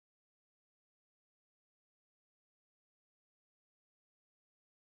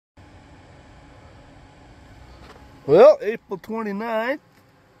Well, April 29th.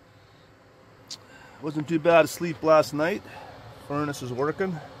 Wasn't too bad asleep last night. Furnace is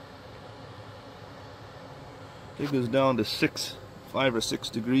working. I think it was down to 5 or 6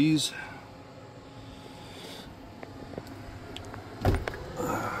 degrees.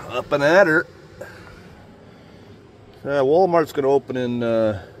 Up and at her. Walmart's going to open in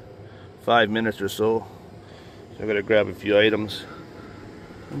 5 minutes or so. So I got to grab a few items.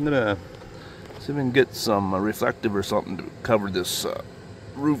 I'm going to see if we can get some reflective or something to cover this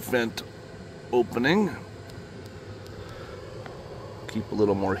roof vent opening. Keep a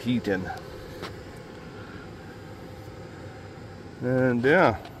little more heat in. And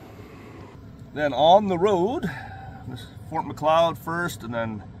yeah. Then on the road, Fort Macleod first, and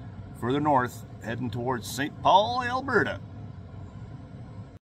then further north, heading towards St. Paul, Alberta.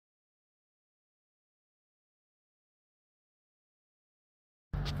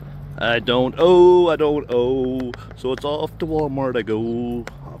 I don't owe, so it's off to Walmart I go.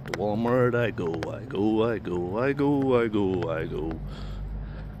 Off to Walmart I go, I go.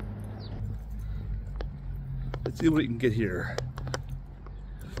 Let's see what we can get here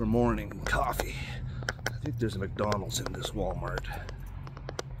for morning coffee. I think there's a McDonald's in this Walmart.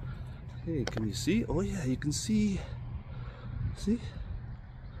 Hey, can you see? Oh yeah, you can see. See?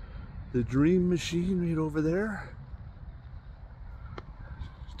 The Dream Machine right over there.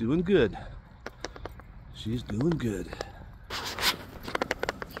 She's doing good. She's doing good.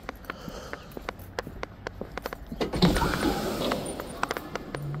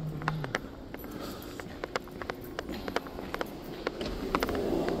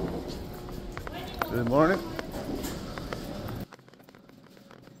 Good morning.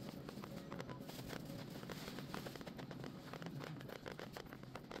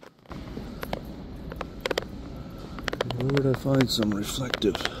 Where would I find some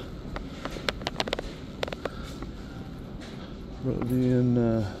reflective? Probably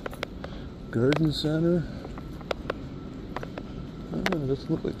in Garden Center. Oh, it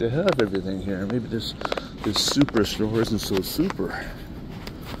doesn't look like they have everything here. Maybe this superstore isn't so super.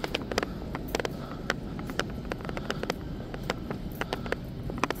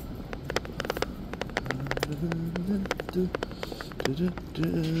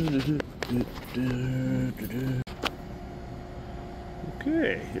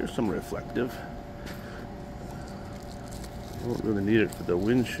 Okay, here's some reflective. I don't really need it for the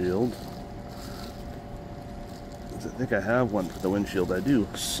windshield. I think I have one for the windshield. I do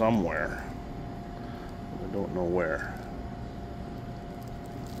somewhere. I don't know where.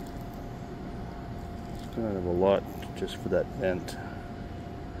 It's kind of a lot just for that vent.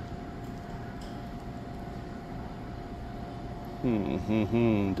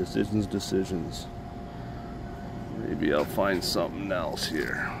 Decisions. Maybe I'll find something else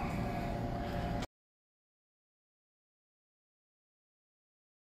here.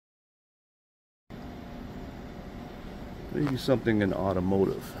 Maybe something in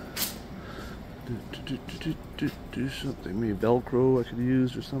automotive. Do something. Maybe Velcro I could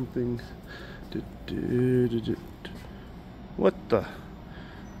use or something. What the?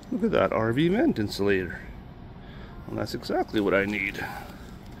 Look at that RV vent insulator. Well, that's exactly what I need.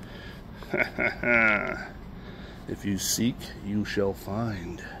 If you seek, you shall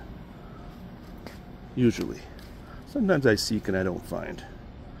find. Usually. Sometimes I seek and I don't find.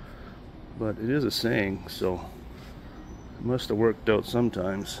 But it is a saying, so it must have worked out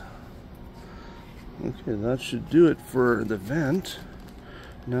sometimes. Okay, that should do it for the vent.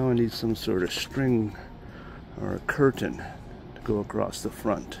 Now I need some sort of string or a curtain to go across the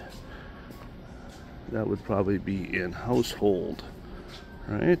front. That would probably be in household,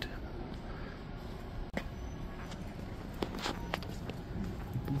 right?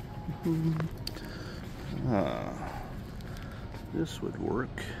 This would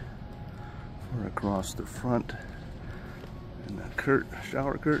work for across the front and a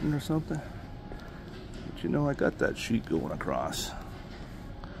shower curtain or something. But you know, I got that sheet going across.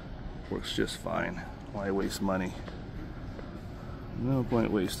 Works just fine. Why waste money? No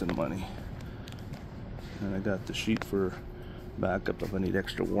point wasting money. And I got the sheet for backup if I need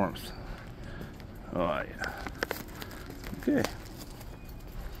extra warmth. Oh yeah. Okay.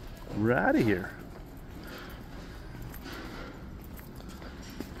 We're out of here.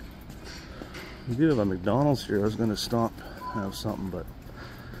 We do have a McDonald's here. I was gonna stop and have something, but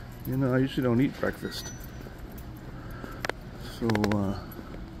you know, I usually don't eat breakfast. So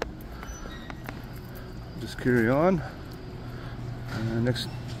just carry on. Next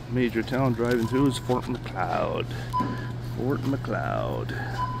major town driving through is Fort Macleod. Fort Macleod.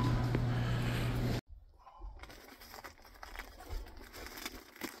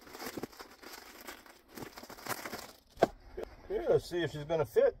 Let's see if she's gonna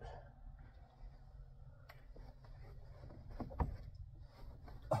fit.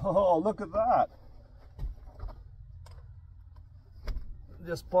 Oh, look at that.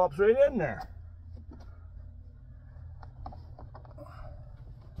 Just pops right in there.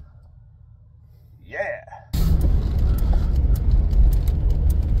 Yeah.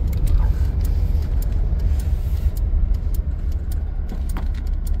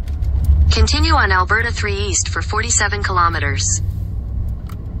 Continue on Alberta 3 East for 47 kilometers.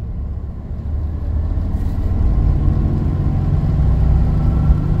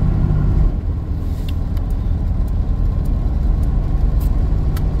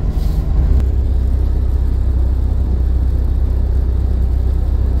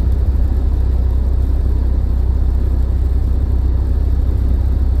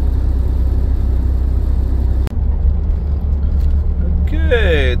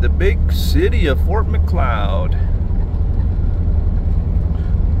 The big city of Fort Macleod.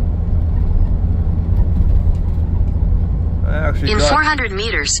 In 400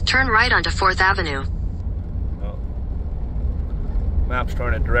 meters, turn right onto 4th Avenue. Oh. Map's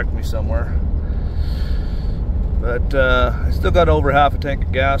trying to direct me somewhere. But I still got over half a tank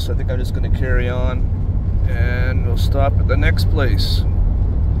of gas, so I think I'm just going to carry on. And we'll stop at the next place.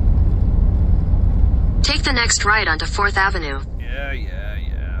 Take the next right onto 4th Avenue. Yeah.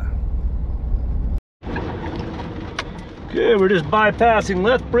 Okay, we're just bypassing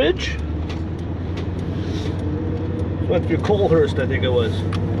Lethbridge. Went through Colehurst, I think it was.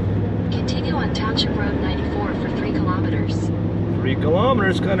 Continue on Township Road 94 for 3 kilometers. 3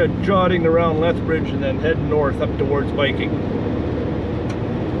 kilometers, kind of jotting around Lethbridge and then heading north up towards Viking.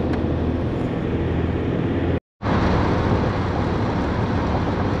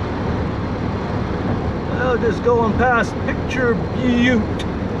 Well, just going past Picture Butte.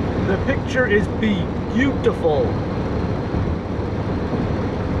 The picture is beautiful.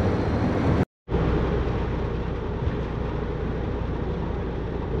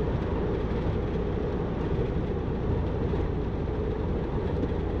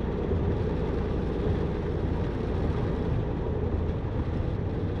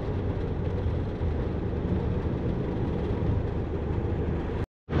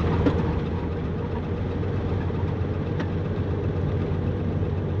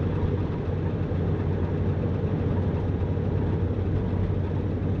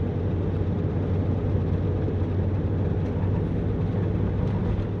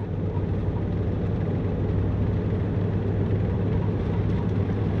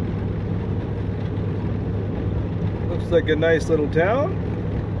 Like a nice little town.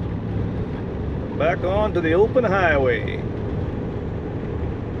 Back on to the open highway.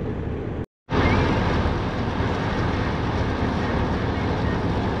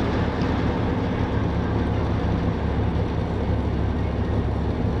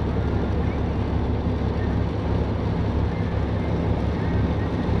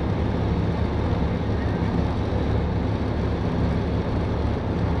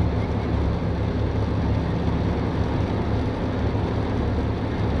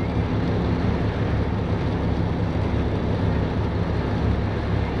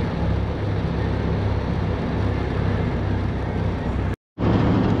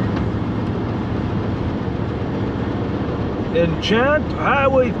 Enchant,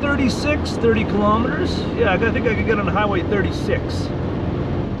 Highway 36, 30 kilometers. Yeah, I think I could get on Highway 36.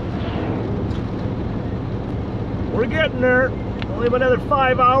 We're getting there. Only about another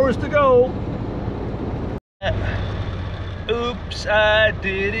 5 hours to go. Oops, I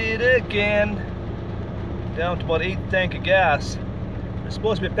did it again. Down to about 1/8 tank of gas. There's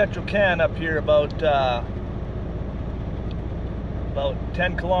supposed to be a petrol can up here about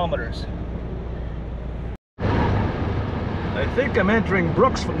 10 kilometers. I think I'm entering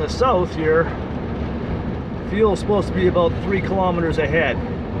Brooks from the south here. Fuel's supposed to be about 3 kilometers ahead.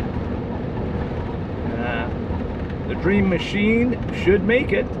 The Dream Machine should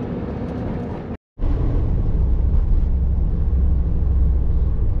make it.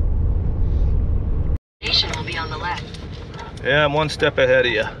 Station will be on the left. Yeah, I'm one step ahead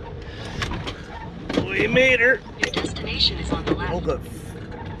of you. We made her. Your destination is on the left. Oh, good.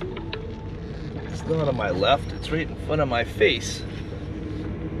 It's not on my left, it's right in front of my face.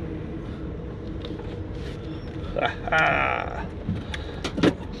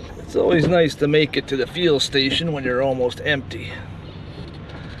 It's always nice to make it to the fuel station when you're almost empty.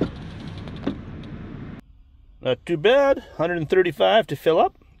 Not too bad, 135 to fill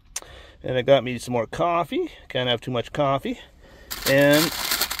up. And I got me some more coffee, can't have too much coffee. And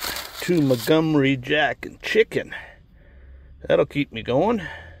 2 Montgomery Jack and chicken. That'll keep me going.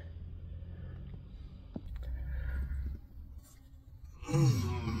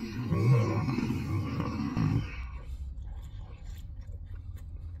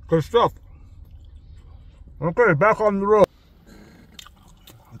 Good stuff. Okay, back on the road.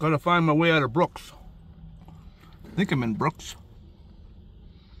 I gotta find my way out of Brooks. I think I'm in Brooks.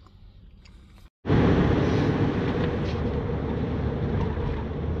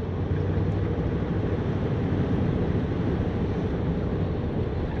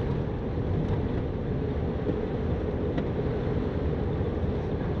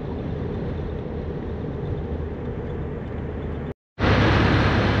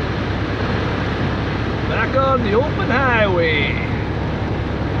 Back on the open highway.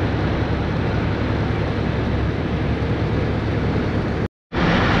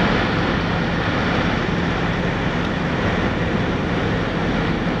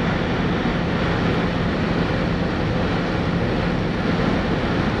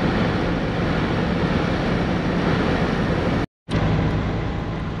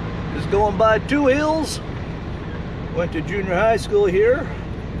 Just going by Two Hills. Went to junior high school here.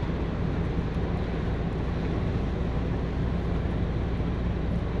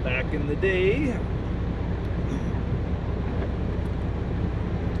 Back in the day.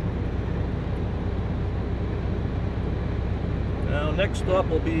 Now next stop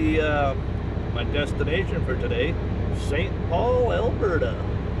will be my destination for today, St. Paul, Alberta.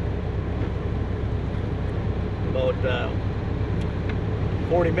 About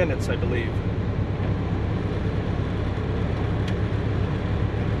 40 minutes, I believe.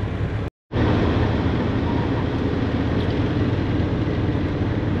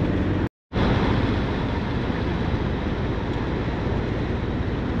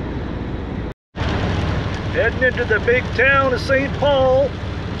 Heading into the big town of St. Paul.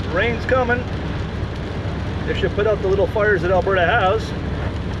 Rain's coming. They should put out the little fires that Alberta has.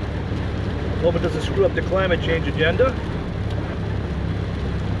 Hope it doesn't screw up the climate change agenda.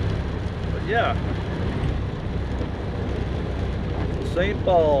 But yeah. St.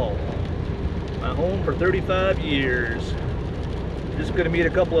 Paul. My home for 35 years. Just going to meet a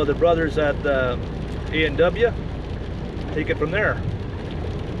couple other brothers at A&W. Take it from there.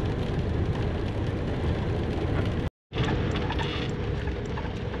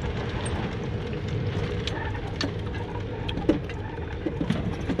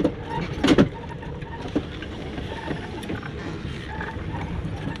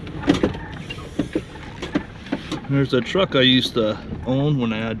 There's a truck I used to own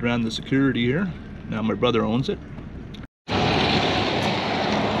when I ran the security here. Now my brother owns it.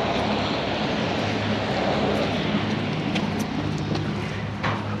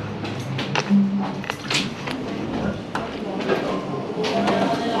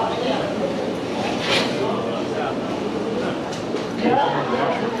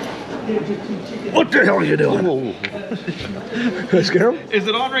 What the hell are you doing? Can I scare him? Is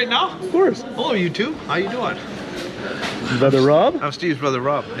it on right now? Of course. Hello, you two. How you doing? Brother Rob? I'm Steve's brother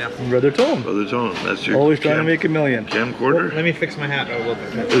Rob. Yeah. Brother Tom. Brother Tone, that's your Always trying to make a million. camcorder? Let me fix my hat. Oh, look.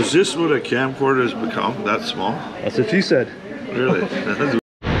 Is this what a camcorder has become? That small? That's what she said. Really? Just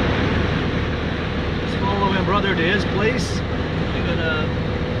follow my brother to his place. I'm gonna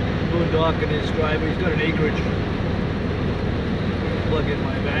boondock in his driveway. He's got an acreage. Plug in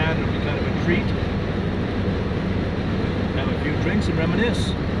my van. It'll be kind of a treat. Have a few drinks and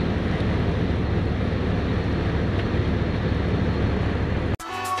reminisce.